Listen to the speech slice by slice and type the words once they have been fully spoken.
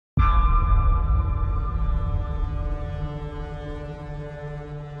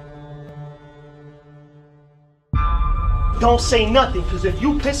don't say nothing, because if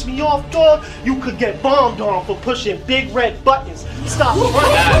you piss me off, dog, you could get bombed on for pushing big red buttons. Stop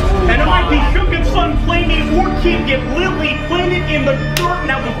running. And it might be Sugar Son Flamey or Kid get literally planted in the dirt.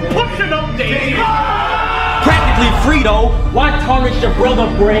 Now we pushing up days. Practically Frito, why tarnish your brother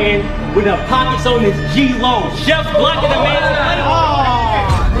brand with the pockets on his G-Lo? Chef blocking the man's life.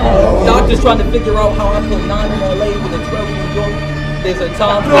 Doctors trying to figure out how I put 9 in LA with a 12 in New York. There's a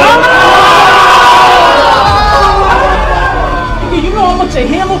time. You know how much a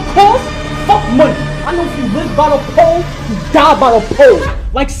hammer costs? Fuck money. I know if you live by the pole, you die by the pole.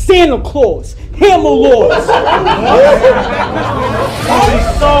 Like Santa Claus, Hammer Lords. Holy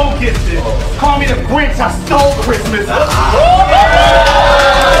so gifted. Call me the Grinch, I stole Christmas.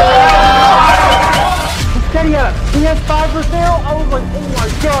 Steady up. PS5 for sale? I was like, oh my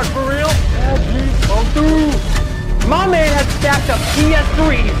god, for real? Oh, dude. My man had stacked up PS3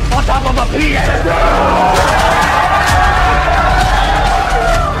 on top of a PS.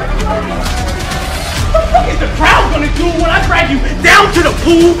 What is the crowd gonna do when I drag you down to the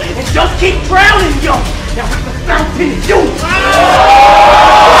pool and just keep drowning, yo? Now with the fountain is you.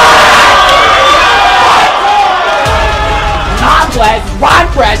 Not blast, rod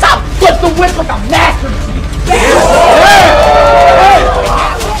crash. I'll flip the whip like a masterpiece.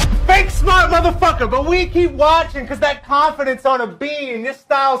 Fake smart motherfucker, but we keep watching because that confidence on a beam. This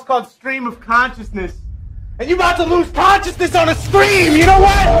style's called stream of consciousness. And you about to lose consciousness on a scream, you know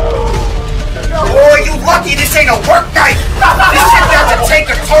what? Boy, you lucky this ain't a work night. This shit got to take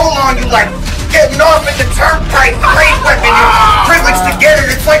a toll on you like getting off at the turnpike, blade weapon, you're privileged to get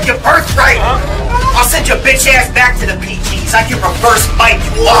it, it's like your birthright. I'll send your bitch ass back to the PGs. I can reverse fight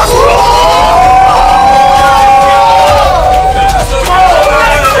you lost.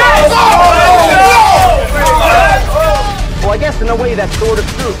 Well, I guess in a way that's sort of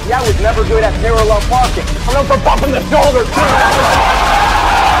true. See, I was never good at parallel parking. I'm known for bumping the shoulder too.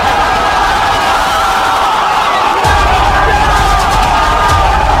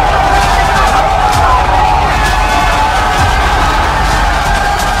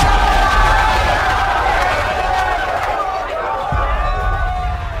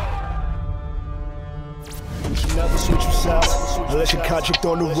 Unless your contract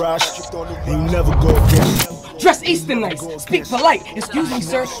on the roster, and you never go against it. Dress Eastern nice, speak polite. Excuse me,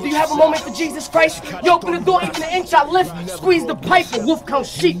 sir, do you have a moment for Jesus Christ? You open the door even an inch I lift, squeeze the pipe and wolf count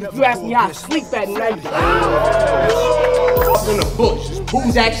sheep if you ask me how to sleep at night. In the bush,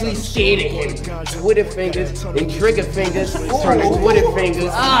 who's actually scared of him? Twitter fingers and trigger fingers turn to Twitter fingers,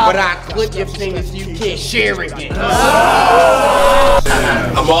 but I clip your fingers so you can't share again.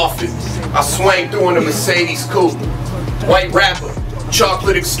 I'm off it. I swang through in a Mercedes coupe. White rapper,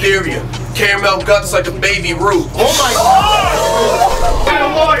 chocolate exterior, caramel guts like a baby root. Oh my god! Better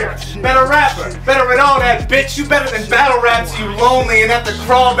lawyer, better rapper, better than all that, bitch. You better than battle rap so you lonely and have to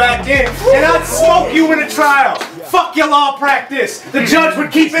crawl back in. And I'd smoke you in a trial. Fuck your law practice. The judge would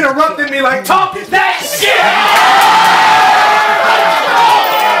keep interrupting me like, talk that shit!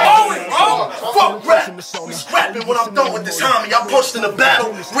 Fuck rap! We scrapping when I'm done with this homie. Y'all punched in a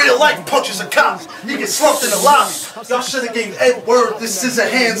battle, real life punches a cop. You get slumped in the lobby. Y'all should've gave Ed word this is a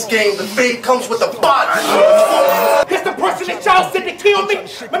hands game. The fade comes with the body. It's the person that y'all said to kill me,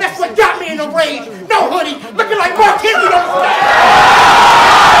 but that's what got me in a rage. No hoodie, looking like Mark Henry on the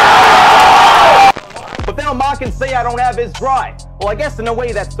stage. But they'll mock and say I don't have his drive. Well, I guess in a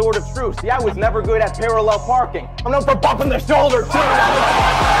way that's sort of true. See, I was never good at parallel parking. I'm known for bumping the shoulder too.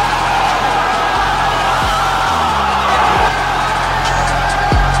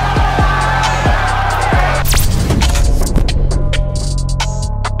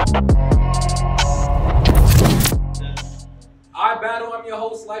 iBattle, I'm your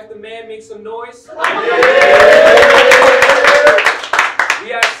host, Life the Man, make some noise. We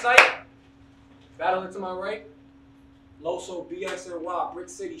at sight. Battle to my right. LOSO BXNY, Brick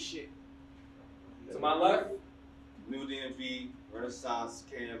City shit. To my left. New DMV, Renaissance,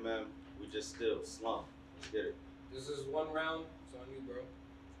 KMM, we just still slum. Let's get it. This is one round. It's on you, bro.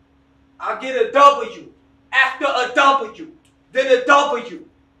 I get a W, after a W, then a W,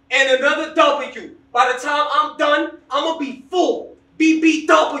 and another W. By the time I'm done, I'ma be full.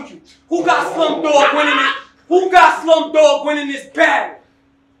 BBW. Who got SLUMDOGG winning it? Who got SLUMDOGG winning this battle?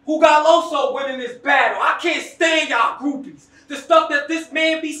 Who got LOSO winning this battle? I can't stand y'all groupies. The stuff that this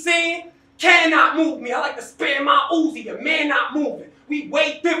man be saying cannot move me. I like to spam my Uzi. The man not moving. We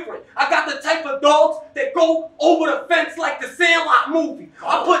way different. I got the type of dogs that go over the fence like the Sandlot movie.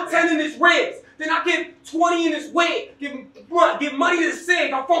 I put 10 in his ribs. Then I give 20 in his wig. Give money to the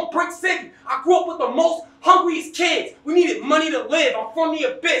SIG. I'm from Brick City. I grew up with the most hungriest kids. We needed money to live. I'm from the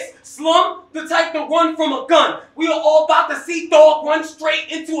abyss. Slum, the type to run from a gun. We are all about to see dog run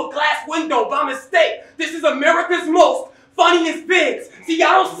straight into a glass window by mistake. This is America's most funniest vids. See,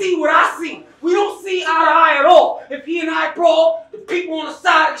 y'all don't see what I see. We don't see eye to eye at all. If he and I brawl, the people on the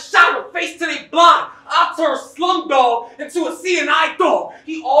side shot him face till they blind. I'll turn Slumdog into a CNI dog.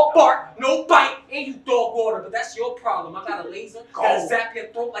 He all bark, no bite, and you dog water. But that's your problem. I got a laser that'll zap your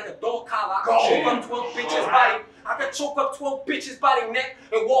throat like a dog collar. I can choke up 12 bitches by I can choke up 12 bitches by their neck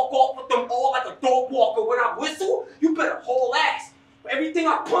and walk off with them all like a dog walker. When I whistle, you better haul ass. Everything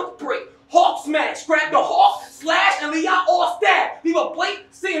I punch break. Hawk smash, grab the hawk, slash, and leave y'all all stab. Leave a plate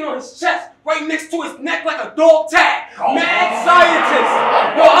sitting on his chest, right next to his neck like a dog tag. Mad scientist.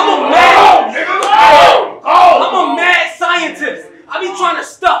 Yo, I'm a mad scientist. I be trying to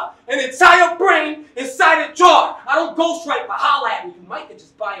stuff an entire brain inside a jar. I don't ghostwrite, but holla at me. You might could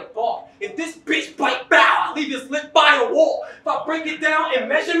just buy a bar. If this bitch bite bow, I leave his lip by a wall. If I break it down in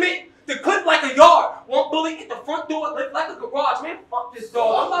measurement, the clip like a yard. One bullet hit the front door, lift like a garage. Man, fuck this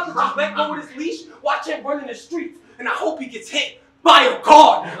dog. I'm about to just let go of this leash, watch him run in the streets, and I hope he gets hit by a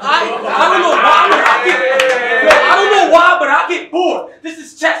car. I don't know why, but I get bored. This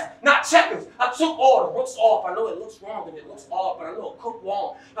is chess, not checkers. I took all the looks off. I know it looks wrong and it looks odd, but I know it cooked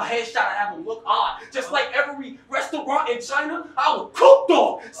wrong. A headshot, I have him look odd. Just like every restaurant in China, I will cook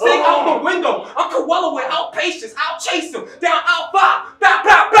dog. Sing out the window. I'm Cruella without patience. I'll chase him down out 5. Bow,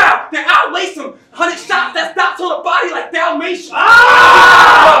 bow, bow. Then I'll lace him. 100 shots that stops on the body like Dalmatian.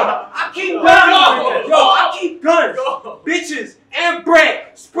 I keep guns. Yo, I keep guns. Bitches and bread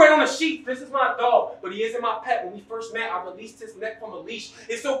spread on the sheet. This is my dog, but he isn't my pet. When we first met, I released his neck from a leash.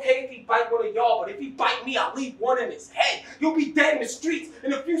 It's okay if he bite one of y'all, but if he bite me, I'll leave one in his head. He'll be dead in the streets.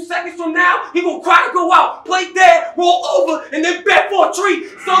 In a few seconds from now, he gonna cry to go out, play dead, roll over, and then beg for a treat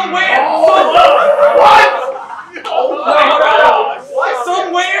somewhere.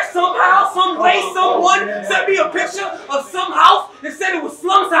 Somewhere, somehow, some way, someone sent me a picture of some house and said it was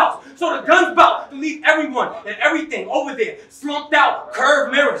Slum's house. So the gun's about to leave everyone and everything over there, slumped out,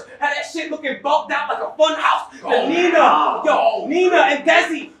 curved mirrors. Had that shit looking bulked out like a fun house. Nina and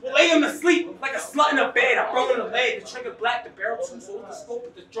Desi will lay him to sleep like a slut in a bed. I brought in the leg, the trigger black, the barrel too, so the scope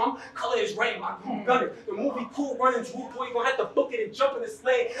with the drum, color is red, my crew gunning. The movie Cool Runnings, Rude Boy, you gonna have to book it and jump in the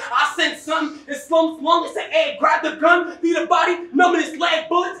sled. I sent something in Slum's lung and said, hey, grab the gun, lead the body, numbing his leg,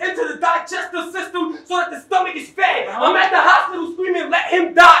 bullets into the digestive system so that the stomach is fed. I'm at the hospital screaming, let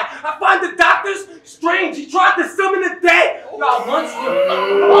him die. I find the doctors strange. He tried to summon the dead. Y'all want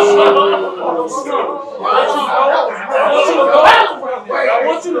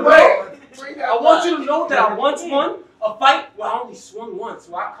I want you to know that I once won a fight where I only swung once.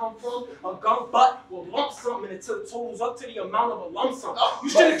 Where I come from, a gun butt will lump something until it totals up to the amount of a lump sum. You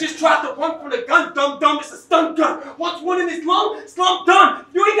should have just tried to run from the gun, dumb. It's a stun gun. Once one in his lung, slump done.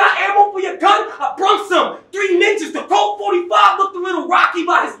 You ain't got ammo for your gun? I brung some. 3 ninjas. The Colt 45 looked a little rocky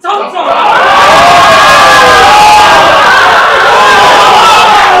by his tongue.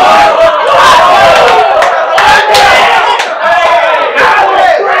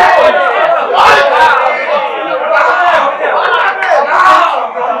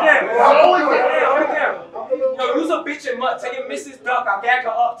 Taking Mrs. Duck, I gag her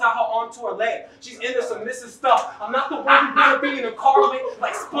up, tie her arm to her leg. She's into some Mrs. Stuff. I'm not the one who's gonna be in a car with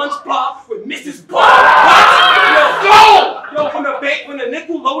like SpongeBob with Mrs. Butt. Yo, when the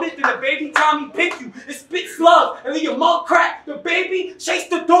nickel loaded, then the baby Tommy pick you. It spit slugs and then your mug crack. The baby chased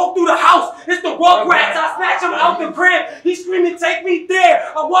the dog through the house. It's the Rugrats. I snatch him out the crib. He's screaming, take me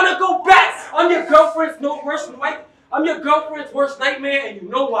there. I wanna go back. I'm your girlfriend's I'm your girlfriend's worst nightmare, and you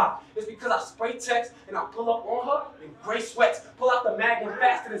know why. It's because I spray text and I pull up on her in gray sweats. Pull out the Magnum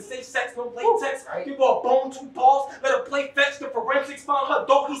faster than safe sex, no latex. Give her a bone, 2 balls, let her play fetch. The forensics found her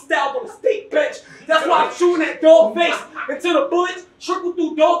doggy styled on the state bench. That's why I'm shooting that dog face until the bullets trickle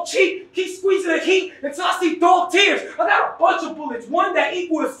through dog cheek. Keep squeezing the heat until I see dog tears. I got a bunch of bullets, one that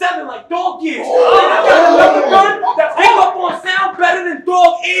equal to 7 like dog years. And I got another gun that pick up on sound better than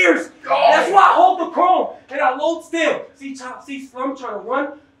dog ears. That's why I hold the chrome and I load still. See Slum trying to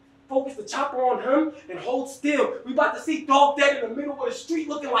run. Focus the chopper on him and hold still. We about to see dog dead in the middle of the street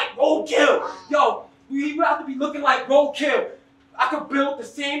looking like roadkill. Yo, we about to be looking like roadkill. I could build the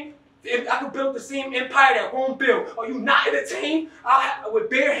same empire that won't build. Are you not entertained? With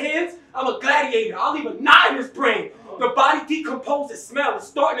bare hands, I'm a gladiator. I'll leave a knot in his brain. The body decomposes, smell, it's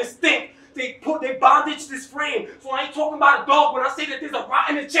starting to stink. they bondage this frame. So I ain't talking about a dog when I say that there's a rot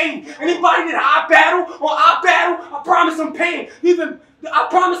in the chain. Anybody that I battle, I promise them pain. I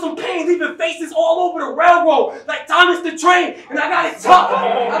promise them pain, leaving faces all over the railroad, like Thomas the Train. And I got it tucked.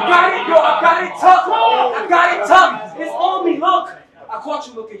 I got it tucked. It's on me, look. I caught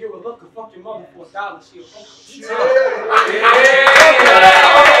you looking here with looker. Fuck your mother for $1. She a fucker.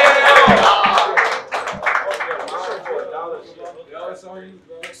 It's on you,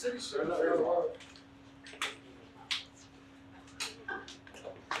 bro. City shit.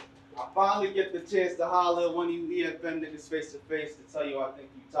 I finally get the chance to holler at one of you EFM niggas face to face to tell you I think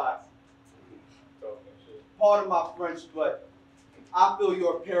you toxic. Pardon my French, but I feel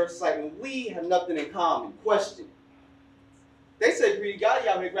you're a parasite and we have nothing in common. Question. They say Greedy Gotti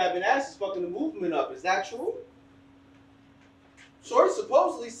out here grabbing asses, fucking the movement up. Is that true? Shorty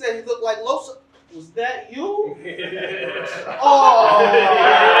supposedly said he looked like LOSO. Was that you?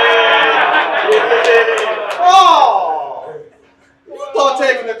 Oh! You thought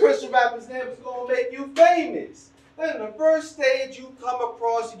taking a Christian rapper's name was gonna make you famous. Then the first stage you come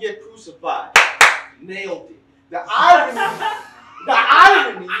across, you get crucified. Nailed it. The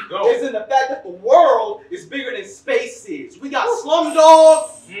irony is in the fact that the world is bigger than space is. We got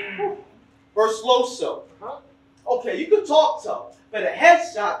SLUMDOGG versus LOSO. Okay, you can talk tough, but a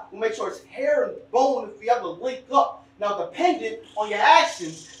headshot will make sure it's hair and bone if we ever link up. Now, dependent on your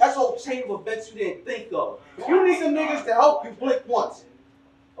actions, that's a whole chain of events you didn't think of. If you need some niggas to help you, blink once.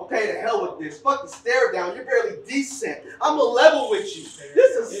 Okay, to hell with this. Fuck the stare down. You're barely decent. I'm a level with you.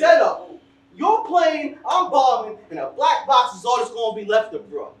 This is a setup. You're playing, I'm bombing, and a black box is all that's gonna be left of,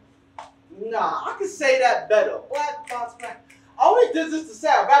 bro. Nah, I can say that better. Black box, black. I only did this to say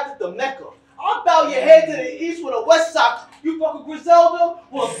I wrapped at the Mecca. I'll bow your head to the east with a West Sox. You fucking Griselda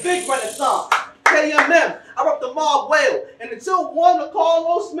with a big Renaissance. KMM, I rep the mob whale. And until one of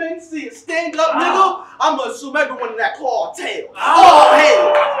Carlos men see a stand up nigga, I'm gonna assume everyone in that car tail. All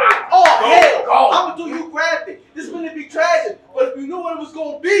hell. All hell. I'm gonna do you graphic. This is gonna be tragic. But if you knew what it was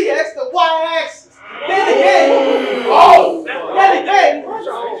gonna be, X the Y axis. Then again, you knew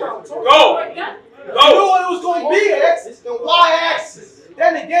what it was gonna be, X, the Y axis.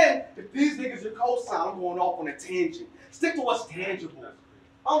 Then again, if these niggas are cosign, I'm going off on a tangent. Stick to what's tangible.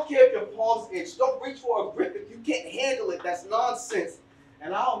 I don't care if your palms itch. Don't reach for a grip if you can't handle it. That's nonsense.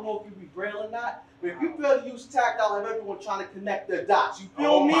 And I don't know if you be braille or not, but if you fail to use tact, I'll have everyone trying to connect their dots. You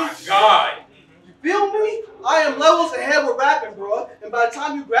feel me? Oh my God. You feel me? I am levels ahead with rapping, bro. And by the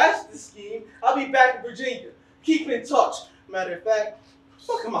time you grasp this scheme, I'll be back in Virginia. Keep in touch. Matter of fact,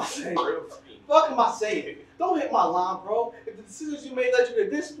 fuck am I saying? Fuck am I saying? Don't hit my line, bro. If the decisions you made led you to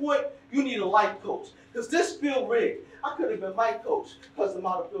this point, you need a life coach. Because this feel rigged. I could have been Mike Coach. Because the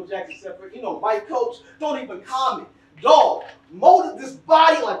model Phil Jackson separate. You know, Mike Coach, don't even comment. Dog, molded this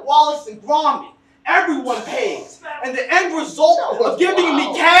body like Wallace and Gromit. Everyone pays. And the end result of giving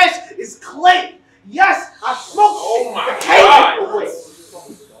me cash is clay. Yes, I smoked the haymaker way.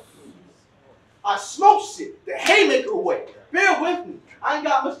 I smoked shit the haymaker way. Bear with me. I ain't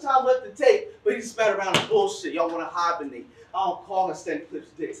got much time left to take, but he spat around the bullshit. Y'all want to hibernate. I don't call extended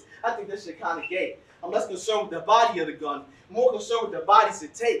clips dicks. I think this shit kind of gay. I'm less concerned with the body of the gun, more concerned with the bodies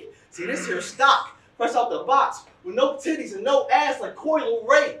it take. See, this here stock, fresh out the box, with no titties and no ass like Coil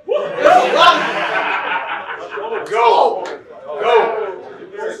Ray. There's a lot of Go!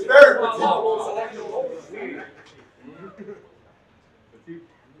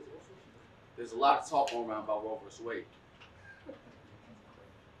 There's a lot of talk going around about Roe vs. Wade.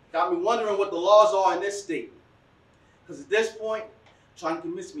 Got me wondering what the laws are in this state. Because at this point, trying to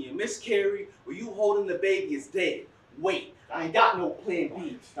convince me a miscarry or you holding the baby is dead. Wait, I ain't got no plan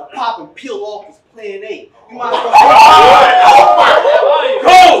B. Now pop and peel off is plan A. You might as well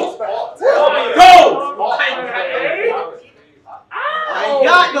go! I ain't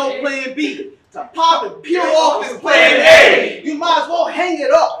got no plan B. To pop and peel off is plan A. You might as well hang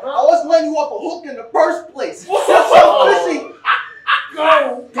it up. I wasn't letting you off a hook in the first place. That's so fishy.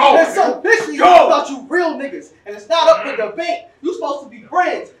 There's some fishy about you real niggas, and it's not up for debate. You supposed to be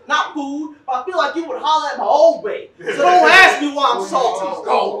friends, not food. But I feel like you would holler at my old way. So don't ask me why I'm salty.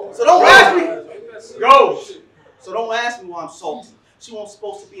 So don't ask me. So don't ask me why I'm salty. She wasn't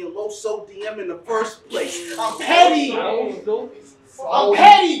supposed to be in LOSO DM in the first place. I'm petty. I'm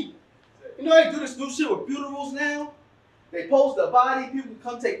petty. You know they do this new shit with funerals now? They post the body, people can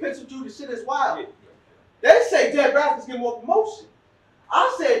come take pictures with you. This shit is wild. They say dead rappers get more promotion.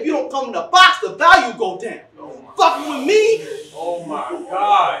 I said if you don't come in the box, the value go down. Fucking with me? Oh my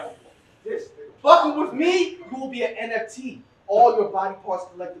God. Fucking with me, you will be an NFT. All your body parts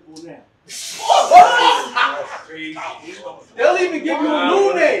collectible now. They'll even give you a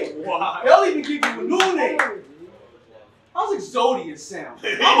new name. They'll even give you a new name. How's Exodia sound?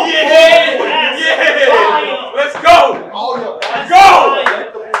 Yeah! Let's go! Go!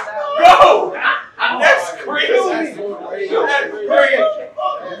 Go! That's crazy. That's crazy.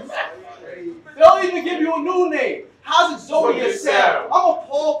 They'll even give you a new name. How's Exodia sound? I'm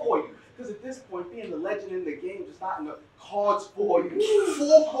appalled for you. Because at this point, being the legend in the game is not in the cards for you.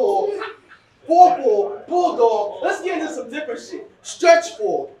 4-4, bulldog. Let's get into some different shit. Stretch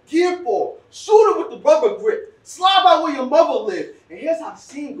 4, gear 4, shooter with the rubber grip, slide by where your mother lived. And here's how the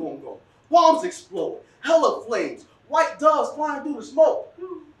scene gonna go. Bombs explode, hella flames, white doves flying through the smoke.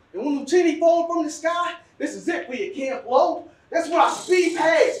 And when Lucini falling from the sky, this is it for your Camp Low. That's when I speed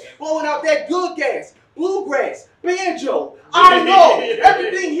past, blowing out that good gas, bluegrass, banjo. I know,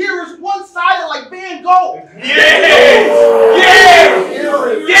 everything here is one-sided like Van Gogh. Yeah!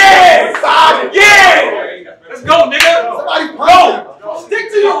 Let's go, nigga! Somebody go! Stick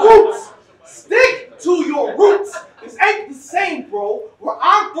to your roots! Stick to your roots! This ain't the same, bro. Where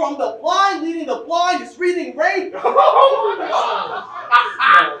I'm from, the blind leading the blind is reading rape. Go!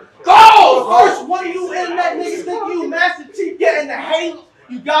 First one of you internet niggas think you Master Chief getting the hate,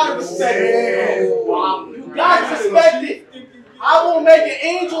 you gotta respect it. You gotta respect it. I won't make an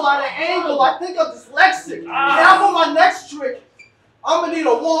angel out of angle. I think I'm dyslexic. And I'm on my next trick. I'm gonna need a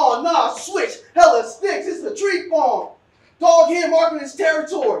wand, nah, switch, hella sticks, it's a tree farm. Dog here marking his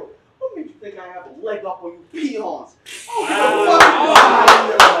territory. What makes you think I have a leg up on you peons?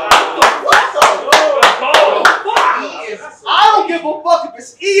 I don't give a fuck if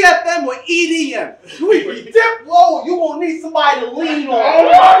it's EFM or EDM. You either dip low or you won't need somebody to lean on. Oh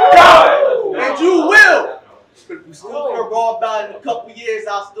my God! And you will. But if we still gonna raw about it in a couple years,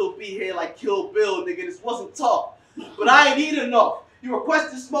 I'll still be here like Kill Bill, nigga. This wasn't tough. But I ain't eat enough. You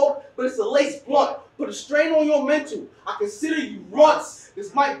requested smoke, but it's a lace blunt. Put a strain on your mental. I consider you runts.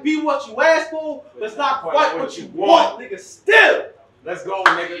 This might be what you asked for, but it's not quite what you want, nigga. Still. Let's go,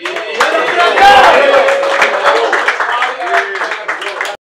 nigga.